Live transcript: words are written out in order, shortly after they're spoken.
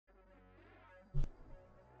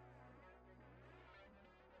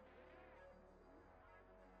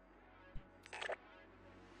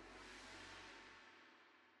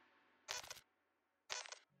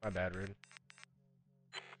My bad, Rude.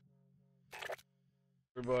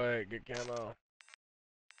 Good boy, good camo.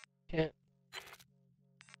 Can't.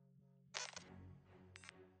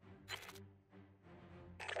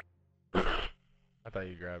 I thought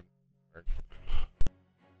you grabbed. Or...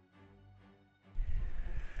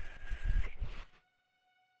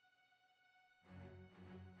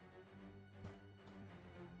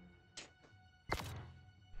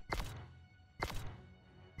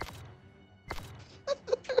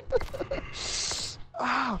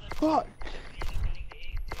 Ah, fuck.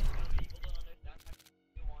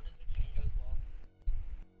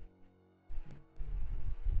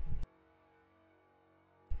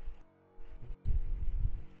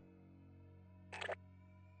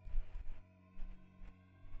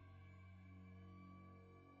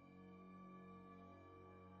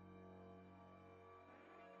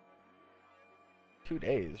 2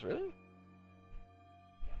 days, really?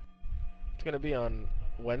 It's gonna be on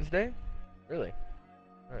Wednesday? Really?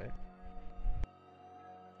 Alright.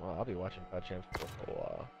 Well, I'll be watching COD Champs for a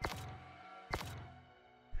while.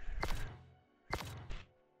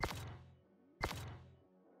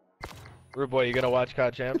 Rude boy, you gonna watch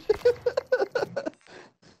COD Champs?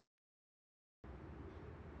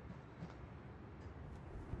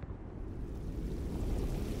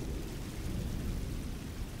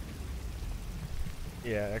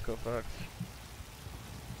 Yeah, Echo Fox.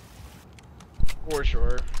 For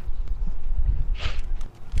sure.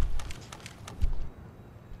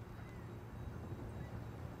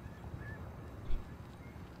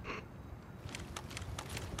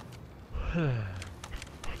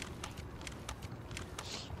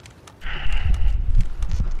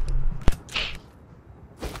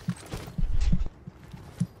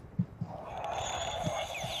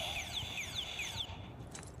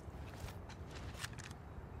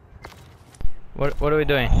 What are we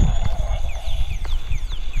doing?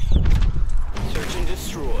 Search and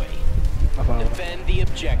destroy. Defend the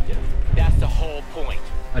objective. That's the whole point.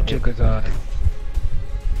 I took his eye.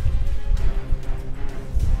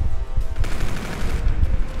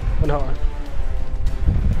 No.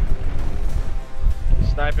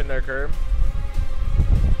 Sniping their curb.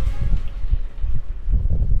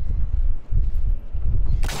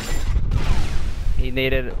 He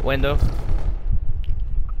needed window.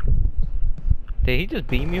 Did he just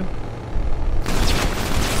beam you?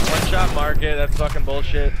 One shot market, that's fucking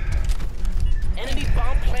bullshit. Enemy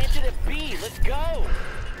bomb planted at B. Let's go.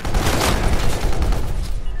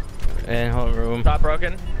 In whole room. Top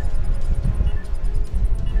broken.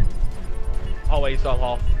 Hallway, you saw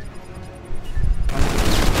hall.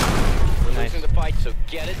 We're Nice. losing the fight, so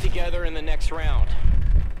get it together in the next round.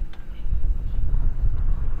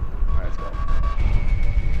 Alright, let's go.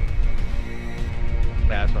 Yeah,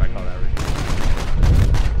 that's what I call that.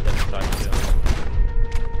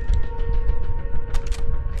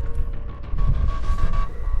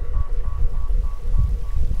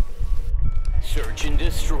 Search and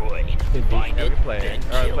destroy. Find Yeah, we it, can play then it.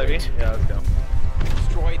 Alright, kill play B? it. Yeah, let's go.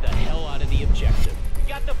 Destroy the hell out of the objective. We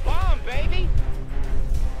got the bomb, baby!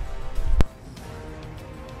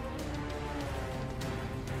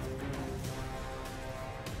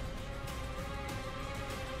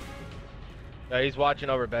 Yeah, he's watching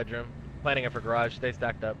over bedroom. Planning it for garage. Stay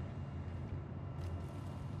stacked up.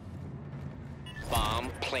 Bomb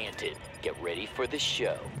planted. Get ready for the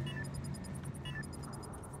show.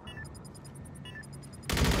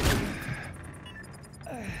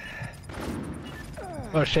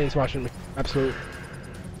 Oh, Shane's watching me. Absolutely.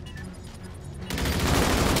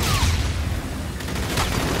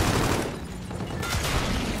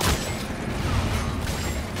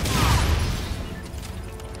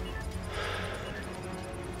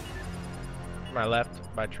 My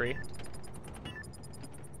left, by tree.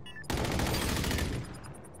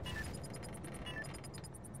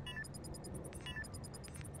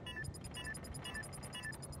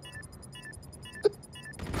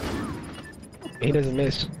 He doesn't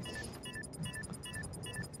miss.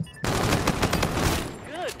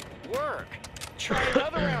 Good work. Try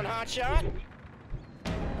another round, hotshot.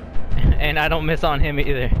 And I don't miss on him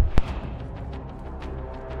either.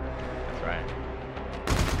 That's right.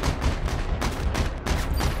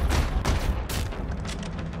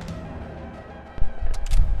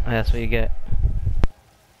 That's what you get.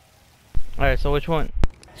 Alright, so which one?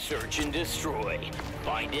 Search and destroy.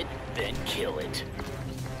 Find it, then kill it.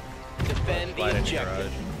 Defend Slide the in objective.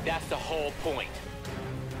 garage. That's the whole point.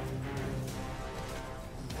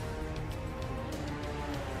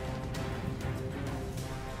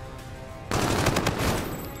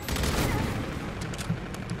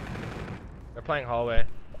 They're playing hallway.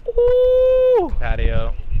 Ooh!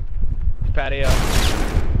 Patio. Patio.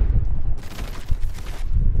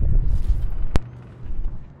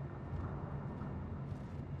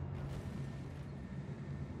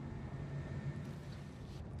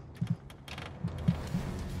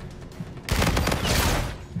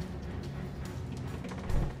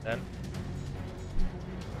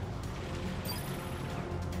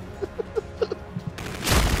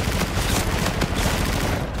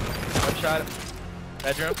 shot.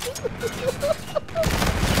 Bedroom.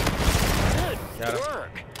 Good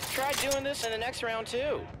work. Try doing this in the next round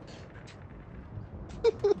too.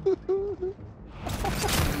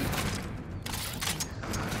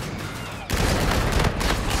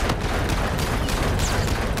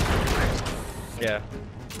 Yeah.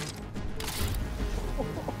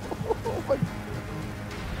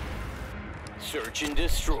 Search and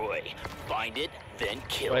destroy. Find it, then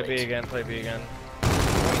kill Play it. B again, play B again.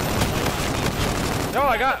 No,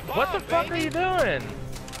 I got. What the fuck are you doing?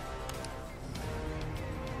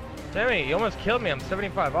 Sammy, you almost killed me. I'm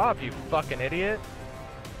 75 off, you fucking idiot.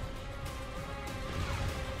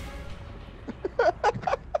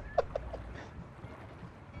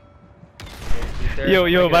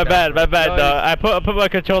 Yo, my bad, dog. I put my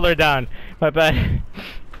controller down. My bad.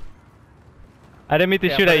 I didn't mean to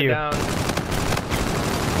shoot at you.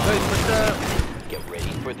 Get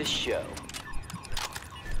ready for the show.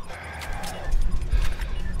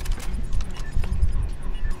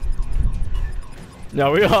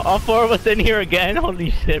 No, we all 4 of us in here again.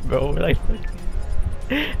 Holy shit, bro. We're like,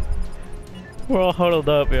 we're all huddled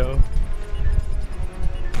up, yo.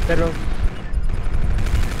 Bedroom.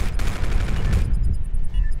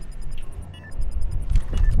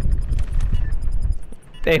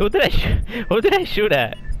 Hey, who did I shoot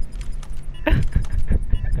at?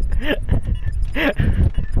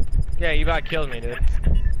 Yeah, you about killed me, dude.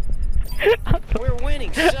 We're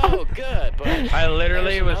winning so good, but I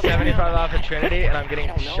literally was 75 off at Trinity, and I'm getting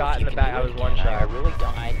I don't know shot if in the you back. can I do was it one again. I shot. really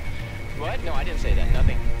died. What? No, I didn't say that.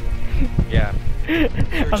 Nothing. Yeah.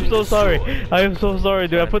 I'm so sorry. I am so sorry,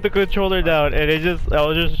 dude. I put the controller down, and I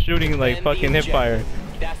was just shooting like Defend the fucking hip fire.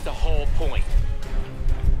 objective. That's the whole point.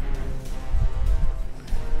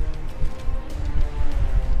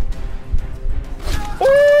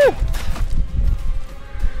 Woo!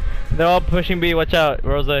 They're all pushing B. Watch out,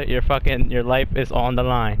 Rosa. Your life is on the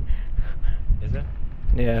line. Is it?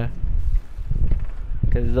 Yeah.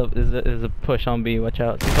 Cause there's a push on B. Watch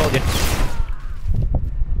out. I told you.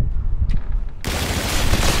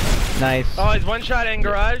 Nice. Oh, he's one shot in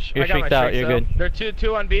garage. You're I got my freaked out. streaks, You're though. good. They're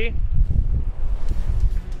two on B.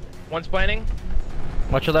 One's planning.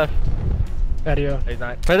 Watch your left. Patio. He's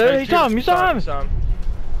not. Right there, There's you two. saw him, you saw him. Saw him.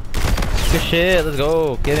 Good shit. Let's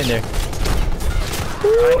go. Get in there.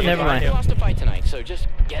 Behind you, Never behind mind. You you. lost a fight tonight, so just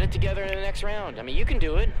get it together in the next round. I mean, you can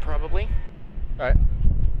do it, probably. Alright.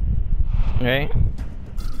 Right.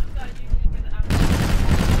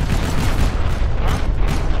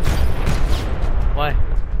 Why?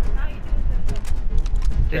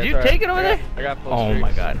 Did you take it over there? I got full Oh streaks.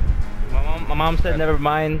 my god. My mom said never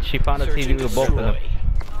mind. She found a Search TV and with both of them.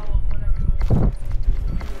 destroy.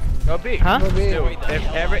 Go B. Huh? Dude,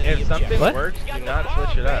 if something What? works, do not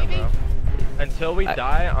switch it up, bro. Until we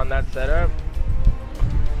die on that setup.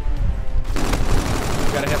 You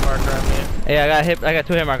got a hit marker on me. Yeah, I got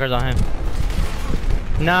 2 hit markers on him.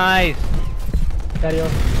 Nice. Patio.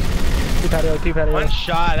 Two patio. One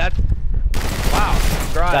shot. That's wow.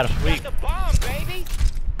 Got Garage. him. Weak. The bomb, baby.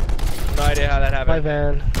 No idea how that My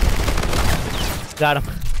happened. Got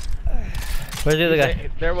van. him. Where's the other guy?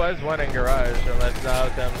 There was one in garage, unless now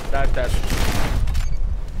them. That's.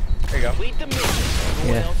 There you go. Complete the mission.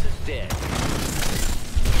 Everyone Yeah. else is dead.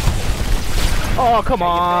 Oh, come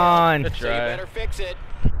on. Good So you try. better fix it.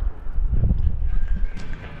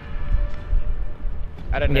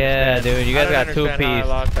 I didn't Yeah, understand. dude, you guys I got don't 2 understand how I piece.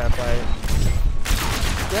 lost that fight.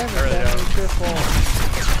 Yeah, I really that's don't. your fault.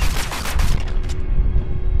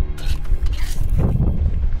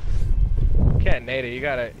 Can't nade it.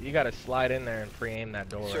 You gotta slide in there and pre-aim that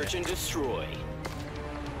door. Search and destroy.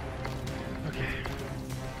 Okay.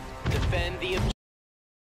 Defend the objective.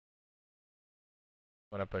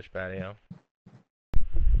 Wanna push patio?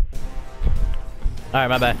 All right,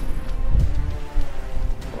 my bad.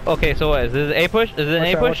 Okay, so what is this? A push? Is it an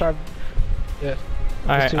A push? All Yes.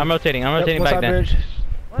 right, two. I'm rotating. I'm rotating back then. Bridge.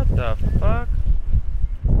 What the fuck?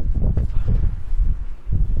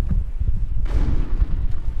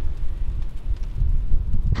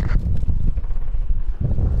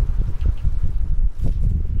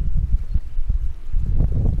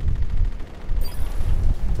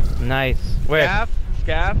 Nice. Where?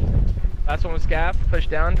 Scaff. Last one was scaff. Push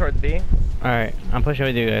down towards B. All right, I'm pushing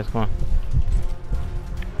with you guys. Come on.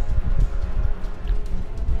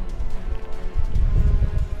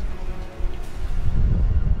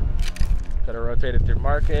 Gotta rotate it through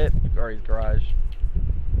market or his garage.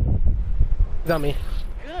 He's on me.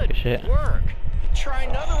 Good shit. work. Try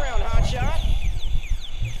another round, hotshot.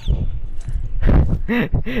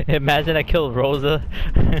 Imagine I killed Rosa.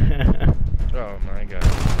 Oh my god.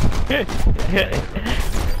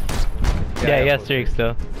 Yeah, you got streaks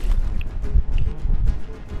though.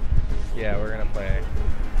 Yeah, we're gonna play.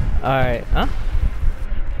 Alright, huh?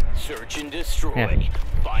 Search and destroy. Yeah.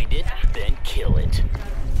 Find it, then kill it.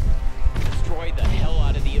 Destroy the hell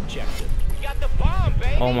out of the objective. You got the bomb,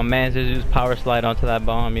 baby! Oh, my man just used power slide onto that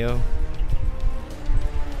bomb, yo.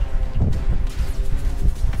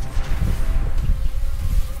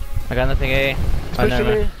 I got nothing A. Oh, never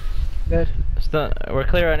mind. Dead. We're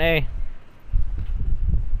clear on A.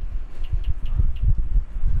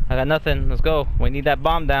 I got nothing. Let's go. We need that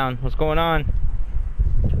bomb down. What's going on?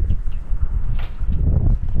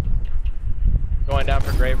 Going down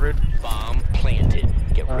for Grave Root. Bomb planted.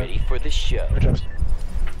 Get ready for the show.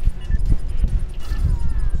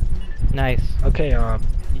 Nice. Okay,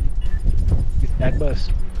 back bus.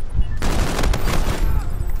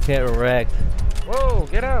 Get wrecked. Whoa,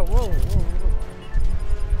 get out. Whoa, whoa, whoa.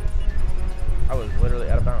 I was literally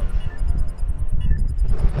out of bounds.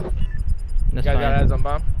 That's You guys fine. got eyes on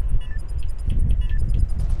bomb?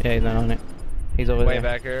 Yeah, he's not on it. He's over Way there.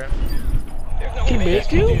 back here. There's no He way missed I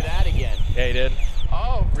can you? do that again. Yeah, he did.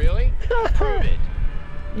 Oh, really? Prove it.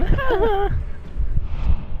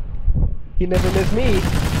 He never missed me.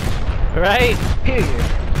 Right? Period.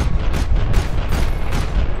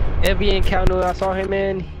 Every encounter I saw him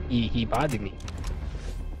in, he bothered me.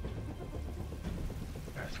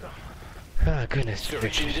 Let's go. Oh goodness.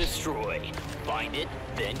 Search and destroy. Find it,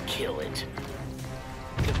 then kill it.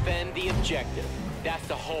 Defend the objective. That's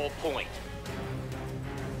the whole point.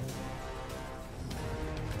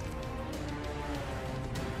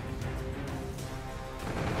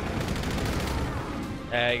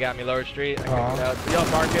 Hey, you got me lower street. I kicked it out. Yo,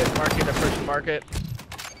 market, approaching market.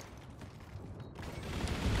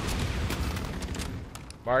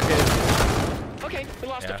 Market. Okay, we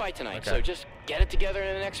lost Yeah, a fight tonight, okay. so just get it together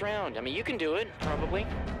in the next round. I mean, you can do it, probably.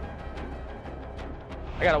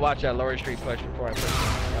 I gotta watch that lower street push before I push the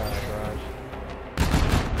garage.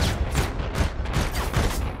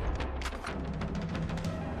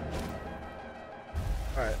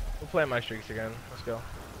 Alright, we'll play my streaks again. Let's go.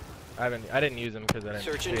 I didn't use them because I didn't.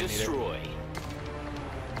 Search and didn't need it. destroy.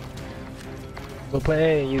 We'll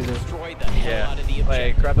play and use it. Destroy the hell out of the Yeah. Play.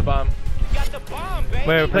 objective. Grab the bomb. You got the bomb, baby.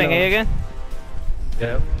 Wait, we're playing A again?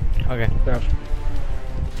 Yep. Okay.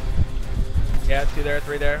 Yeah, 2 there,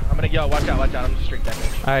 3 there. I'm gonna yo, watch out, watch out. I'm just streak that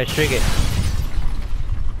bitch. Alright, streak it.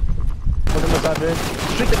 Open the side bridge.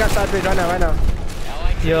 Street the guy side bridge right now, right now.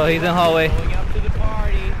 Yo, he's in the hallway. Going up to the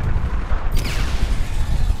party.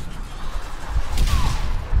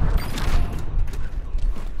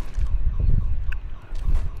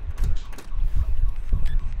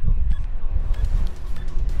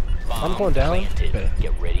 I'm going down. Planted. Okay.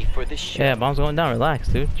 Get ready for the show. Yeah, bomb's going down. Relax,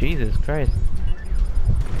 dude. Jesus Christ.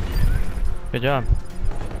 Good job.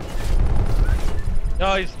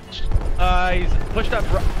 No, he's pushed up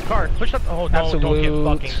car. Pushed up. Oh no, don't get Absolute.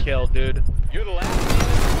 fucking killed, dude. You're the last man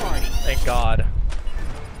at the party. Thank God.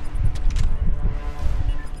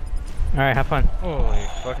 Alright, have fun. Holy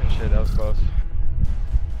fucking shit, that was close.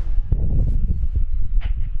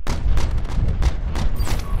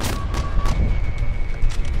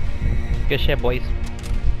 Good shit, boys.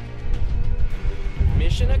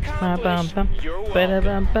 Mission accomplished. You're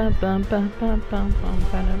welcome.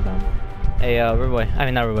 Hey, Rude Boy. I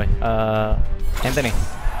mean, not Rude Boy. Anthony.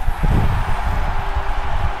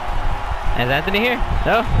 Is Anthony here?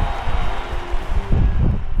 No?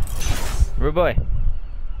 Rude Boy.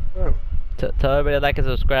 Oh. Tell everybody to like and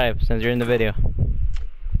subscribe since you're in the video.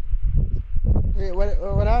 Wait,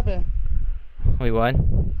 what happened? We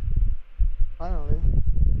won. Finally.